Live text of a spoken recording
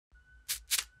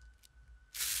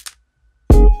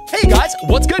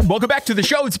What's good? Welcome back to the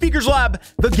show. It's Beaker's Lab.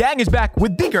 The gang is back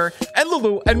with Beaker and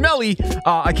Lulu and Melly.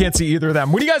 I can't see either of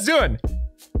them. What are you guys doing?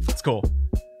 It's cool.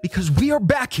 Because we are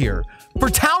back here for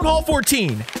Town Hall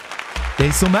 14.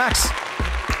 Days till max.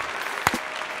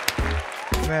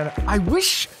 Man, I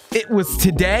wish it was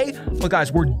today. But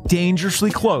guys, we're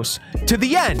dangerously close to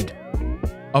the end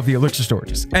of the elixir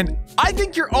storages. And I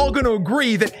think you're all going to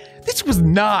agree that this was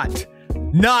not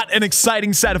an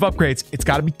exciting set of upgrades. It's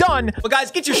got to be done. But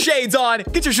guys, get your shades on,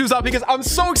 get your shoes off, because I'm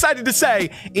so excited to say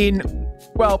in,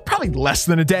 well, probably less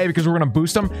than a day, because we're going to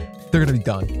boost them. They're going to be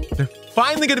done. They're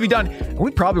finally going to be done. And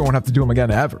we probably won't have to do them again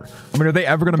ever. I mean, are they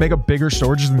ever going to make a bigger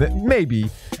storages than that? Maybe.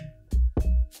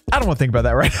 I don't want to think about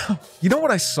that right now. You know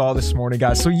what I saw this morning,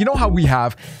 guys? So you know how we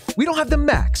don't have the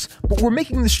max, but we're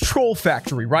making this troll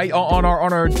factory, right? On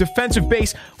our defensive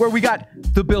base, where we got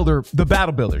the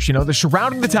battle builders, you know, they're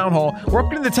surrounding the town hall. We're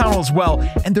upgrading the town hall as well,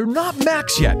 and they're not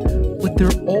max yet, but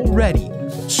they're already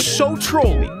so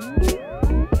trolly.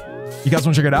 You guys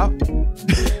want to check it out?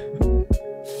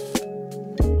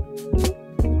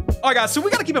 All right, guys, so we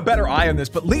got to keep a better eye on this,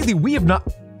 but lately we have not...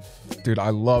 Dude, I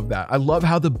love that. I love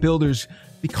how the builders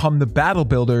become the battle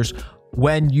builders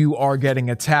when you are getting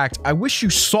attacked. I wish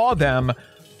you saw them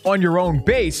on your own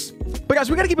base. But guys,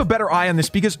 we got to keep a better eye on this,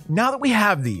 because now that we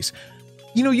have these,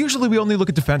 you know, usually we only look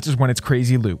at defenses when it's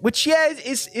crazy loot, which, yeah,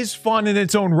 is fun in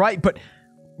its own right, but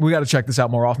we got to check this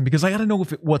out more often, because I got to know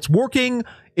what's working.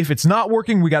 If it's not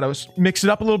working, we got to mix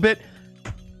it up a little bit.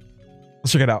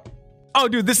 Let's check it out. Oh,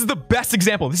 dude, this is the best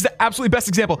example. This is the absolutely best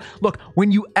example. Look,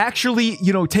 when you actually,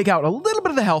 you know, take out a little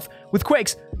bit of the health with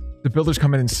quakes, the builders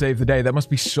come in and save the day. That must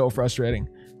be so frustrating.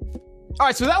 All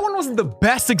right, so that one wasn't the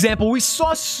best example. We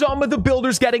saw some of the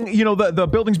builders getting, you know, the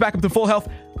buildings back up to full health.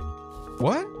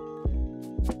 What?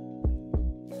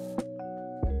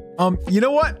 You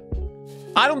know what?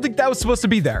 I don't think that was supposed to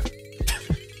be there.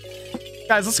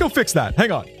 Guys, let's go fix that.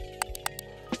 Hang on.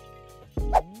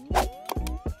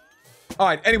 All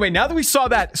right, anyway, now that we saw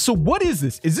that, so what is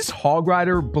this? Is this Hog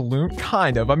Rider balloon?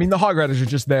 Kind of. I mean, the Hog Riders are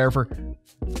just there for...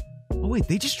 Oh, wait,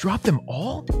 they just dropped them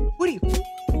all? What do you...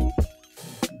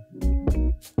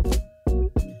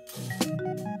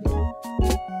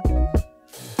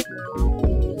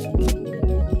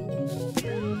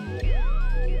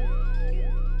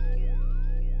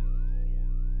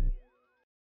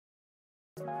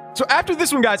 So after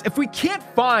this one, guys, if we can't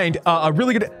find a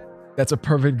really good... That's a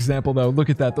perfect example, though. Look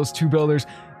at that. Those two builders,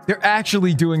 they're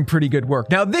actually doing pretty good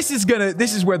work. Now, this is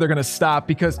where they're gonna stop,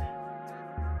 because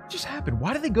what just happened?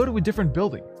 Why did they go to a different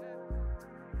building?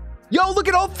 Yo, look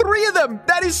at all three of them.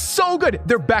 That is so good.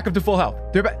 They're back up to full health.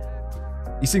 They're back.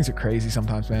 These things are crazy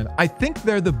sometimes, man. I think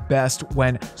they're the best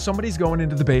when somebody's going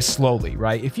into the base slowly,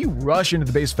 right? If you rush into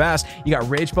the base fast, you got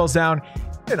rage spells down,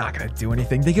 they're not gonna do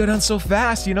anything. They go down so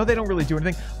fast, you know, they don't really do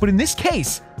anything. But in this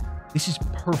case, this is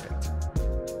perfect.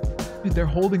 Dude, they're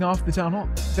holding off the town hall.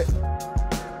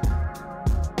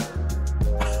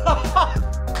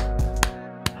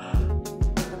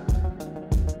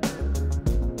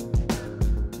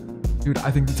 Dude, I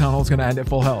think the town hall is gonna end at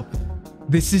full health.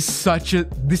 This is such a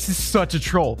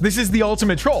troll. This is the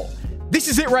ultimate troll. This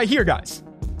is it right here, guys.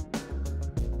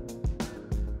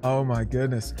 Oh my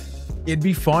goodness. It'd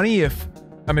be funny if,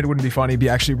 I mean, it wouldn't be funny. It'd be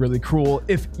actually really cruel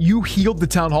if you healed the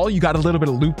town hall. You got a little bit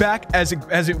of loot back as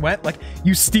it went. Like,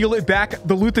 you steal it back,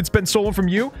 the loot that's been stolen from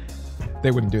you. They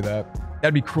wouldn't do that.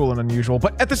 That'd be cruel and unusual.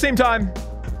 But at the same time,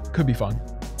 could be fun.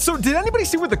 So did anybody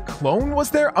see where the clone was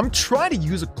there? I'm trying to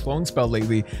use a clone spell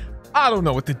lately. I don't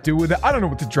know what to do with it. I don't know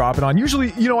what to drop it on.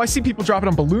 Usually, you know, I see people drop it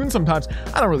on balloons sometimes.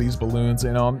 I don't really use balloons,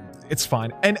 you know. It's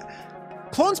fine. And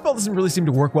clone spell doesn't really seem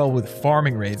to work well with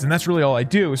farming raids, and that's really all I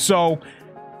do. So...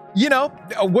 you know,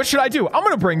 what should I do? I'm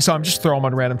going to bring some, just throw them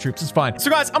on random troops. It's fine.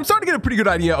 So guys, I'm starting to get a pretty good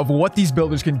idea of what these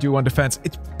builders can do on defense.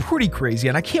 It's pretty crazy,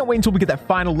 and I can't wait until we get that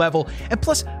final level. And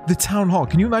plus, the town hall.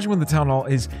 Can you imagine when the town hall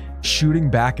is shooting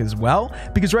back as well?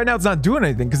 Because right now it's not doing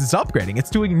anything because it's upgrading. It's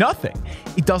doing nothing.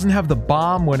 It doesn't have the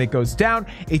bomb when it goes down.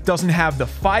 It doesn't have the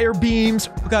fire beams.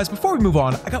 But guys, before we move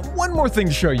on, I got one more thing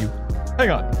to show you. Hang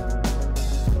on.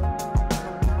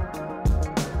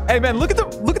 Hey man, look at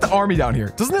the army down here.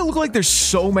 Doesn't it look like there's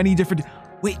so many different...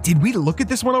 Wait, did we look at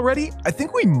this one already? I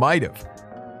think we might have.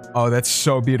 Oh, that's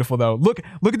so beautiful though. Look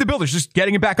at the builders just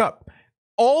getting it back up.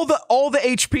 All the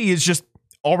HP is just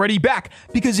already back,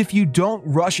 because if you don't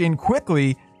rush in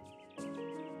quickly,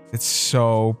 it's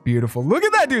so beautiful. Look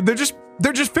at that, dude. They're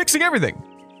just fixing everything.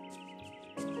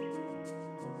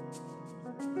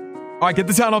 All right, get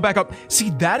the town hall back up. See,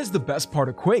 that is the best part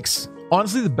of Quakes.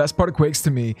 Honestly, the best part of Quakes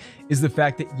to me is the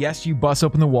fact that, yes, you bust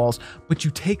open the walls, but you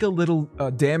take a little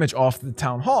damage off the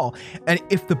town hall. And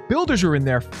if the builders are in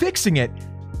there fixing it,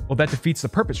 well, that defeats the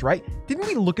purpose, right? Didn't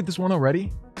we look at this one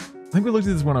already? I think we looked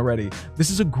at this one already. This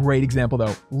is a great example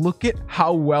though. Look at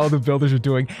how well the builders are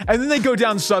doing. And then they go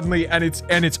down suddenly and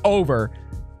it's over.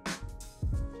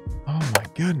 Oh my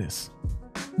goodness.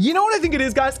 You know what I think it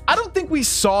is, guys? I don't think we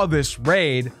saw this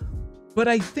raid, but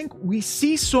I think we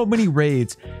see so many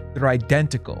raids that are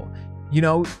identical. You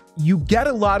know, you get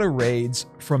a lot of raids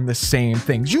from the same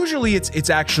things. Usually it's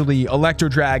actually Electro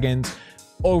Dragons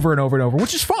over and over and over,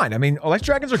 which is fine. I mean,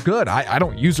 Electro Dragons are good. I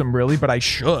don't use them really, but I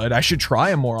should try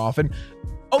them more often.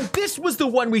 Oh, this was the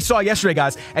one we saw yesterday,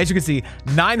 guys. As you can see,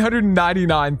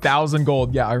 999,000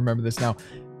 gold. Yeah, I remember this now.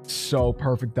 So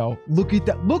perfect though. Look at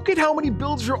that. Look at how many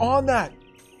builds are on that.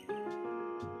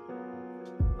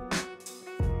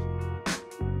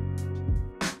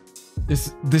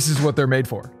 This is what they're made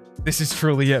for. This is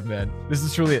truly it, man. This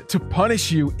is truly it. To punish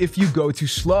you if you go too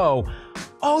slow.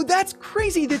 Oh, that's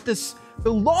crazy that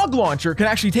the log launcher can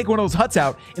actually take one of those huts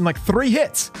out in like 3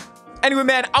 hits. Anyway,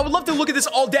 man, I would love to look at this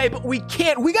all day, but we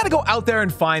can't. We got to go out there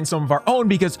and find some of our own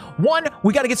because 1,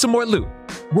 we got to get some more loot.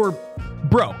 We're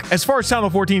broke. As far as Town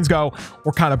Hall 14s go,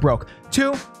 we're kind of broke.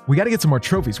 2, we got to get some more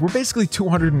trophies. We're basically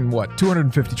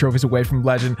 250 trophies away from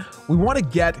Legend. We want to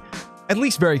get at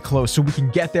least very close so we can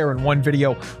get there in one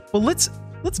video. But let's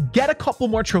get a couple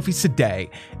more trophies today.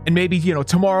 And maybe, you know,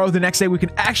 tomorrow, the next day, we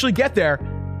can actually get there.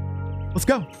 Let's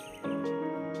go.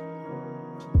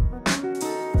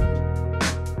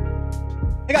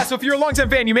 Hey guys, so if you're a longtime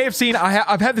fan, you may have seen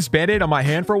I've had this band-aid on my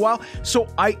hand for a while. So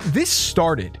this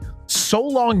started so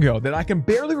long ago that I can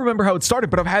barely remember how it started,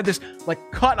 but I've had this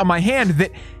like cut on my hand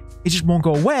that it just won't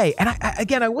go away. And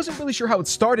I wasn't really sure how it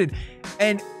started.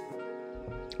 And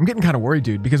I'm getting kind of worried,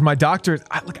 dude, because my doctor,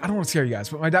 I don't want to scare you guys,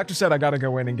 but my doctor said I got to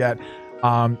go in and get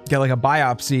like a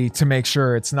biopsy to make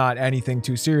sure it's not anything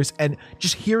too serious. And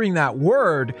just hearing that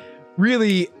word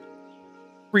really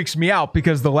freaks me out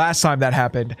because the last time that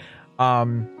happened,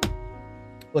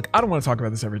 look, I don't want to talk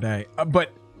about this every day,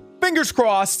 but fingers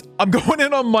crossed, I'm going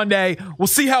in on Monday. We'll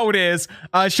see how it is.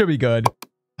 It should be good.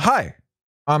 Hi,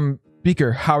 I'm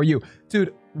Beaker. How are you?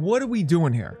 Dude, what are we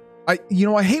doing here? I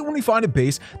hate when we find a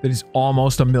base that is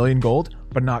almost 1 million gold,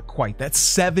 but not quite. That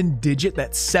 7-digit,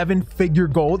 that 7-figure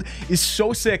gold is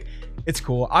so sick. It's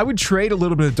cool. I would trade a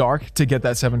little bit of dark to get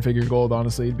that 7-figure gold,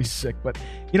 honestly. It'd be sick, but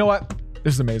you know what?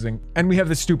 This is amazing. And we have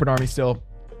this stupid army still.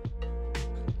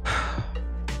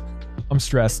 I'm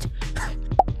stressed.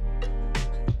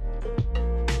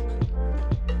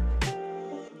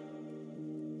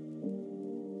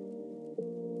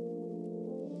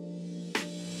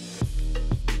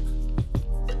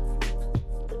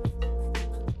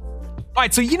 All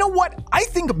right, so you know what? I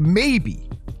think maybe,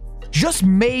 just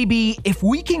maybe, if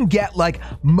we can get like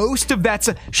most of that,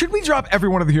 should we drop every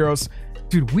one of the heroes?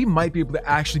 Dude, we might be able to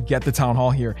actually get the town hall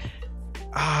here.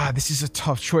 This is a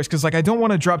tough choice because like I don't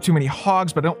want to drop too many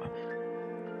hogs, but I don't.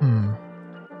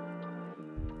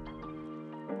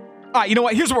 You know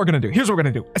what? Here's what we're gonna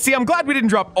do. See, I'm glad we didn't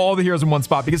drop all the heroes in one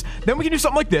spot because then we can do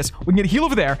something like this. We can get a heal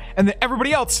over there, and then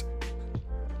everybody else,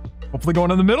 hopefully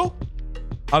going in the middle.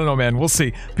 I don't know, man. We'll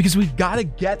see. Because we gotta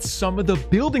get some of the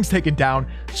buildings taken down.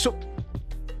 So,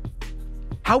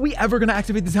 how are we ever gonna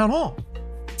activate the town hall?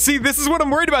 See, this is what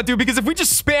I'm worried about, dude. Because if we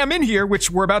just spam in here,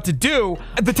 which we're about to do,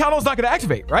 the town hall's not gonna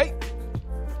activate, right?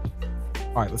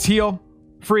 All right, let's heal.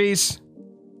 Freeze.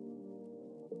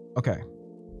 Okay.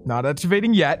 Not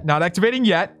activating yet. Not activating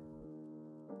yet.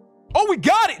 Oh, we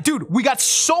got it, dude. We got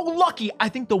so lucky. I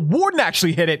think the warden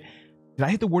actually hit it. Did I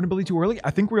hit the warden ability too early?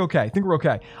 I think we're okay.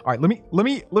 All right, let me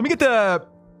get the.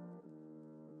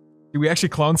 Did we actually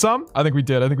clone some? I think we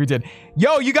did.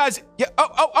 Yo, you guys. Yeah.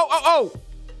 Oh.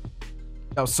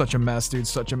 That was such a mess, dude.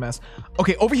 Such a mess.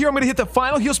 Okay, over here, I'm gonna hit the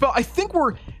final heal spell. I think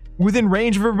we're within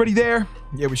range of everybody there.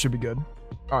 Yeah, we should be good.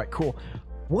 All right, cool.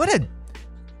 What a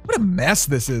mess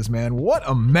this is, man. What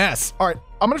a mess. All right,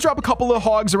 I'm gonna drop a couple of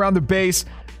hogs around the base.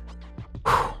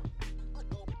 Whew.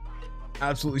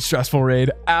 Absolutely stressful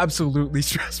raid.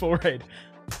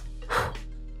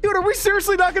 Dude, are we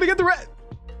seriously not gonna get the red?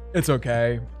 It's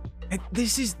okay.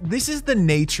 This is the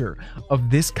nature of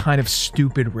this kind of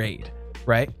stupid raid,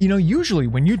 right? You know, usually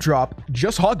when you drop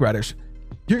just hog riders,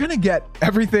 you're gonna get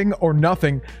everything or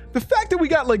nothing. The fact that we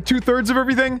got like 2/3 of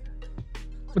everything,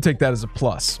 we'll take that as a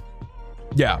plus.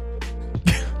 Yeah.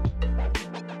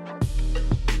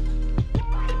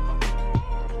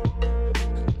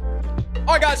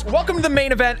 All right, guys, welcome to the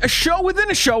main event, a show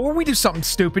within a show where we do something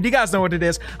stupid. You guys know what it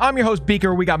is. I'm your host,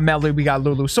 Beaker. We got Melly, we got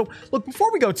Lulu. So, look,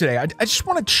 before we go today, I just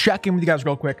want to check in with you guys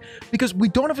real quick because we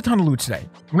don't have a ton of loot today.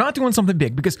 We're not doing something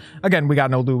big because, again, we got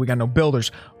no loot, we got no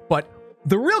builders. But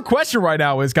the real question right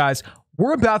now is, guys,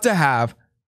 we're about to have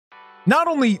not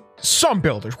only some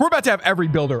builders, we're about to have every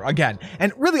builder again.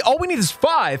 And really, all we need is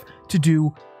 5 to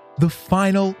do the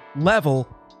final level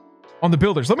on the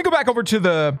builders. Let me go back over to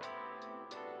the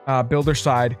builder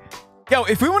side. Yo,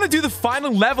 if we want to do the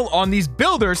final level on these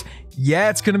builders, yeah,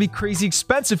 it's going to be crazy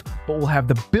expensive, but we'll have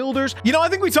the builders. You know, I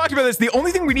think we talked about this. The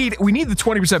only thing we need the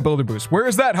 20% builder boost. Where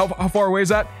is that? How far away is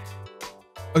that?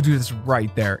 Oh, dude, it's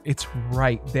right there. It's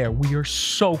right there. We are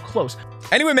so close.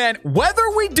 Anyway, man, whether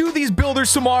we do these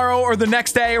builders tomorrow or the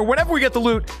next day or whenever we get the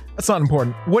loot, that's not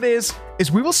important. What is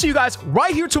we will see you guys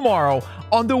right here tomorrow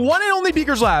on the one and only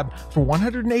Beaker's Lab for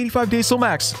 185 days till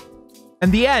max.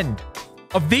 And the end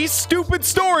of these stupid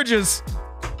storages.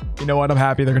 You know what? I'm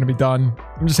happy they're going to be done.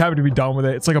 I'm just happy to be done with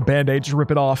it. It's like a band-aid. Just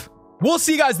rip it off. We'll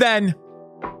see you guys then.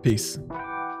 Peace.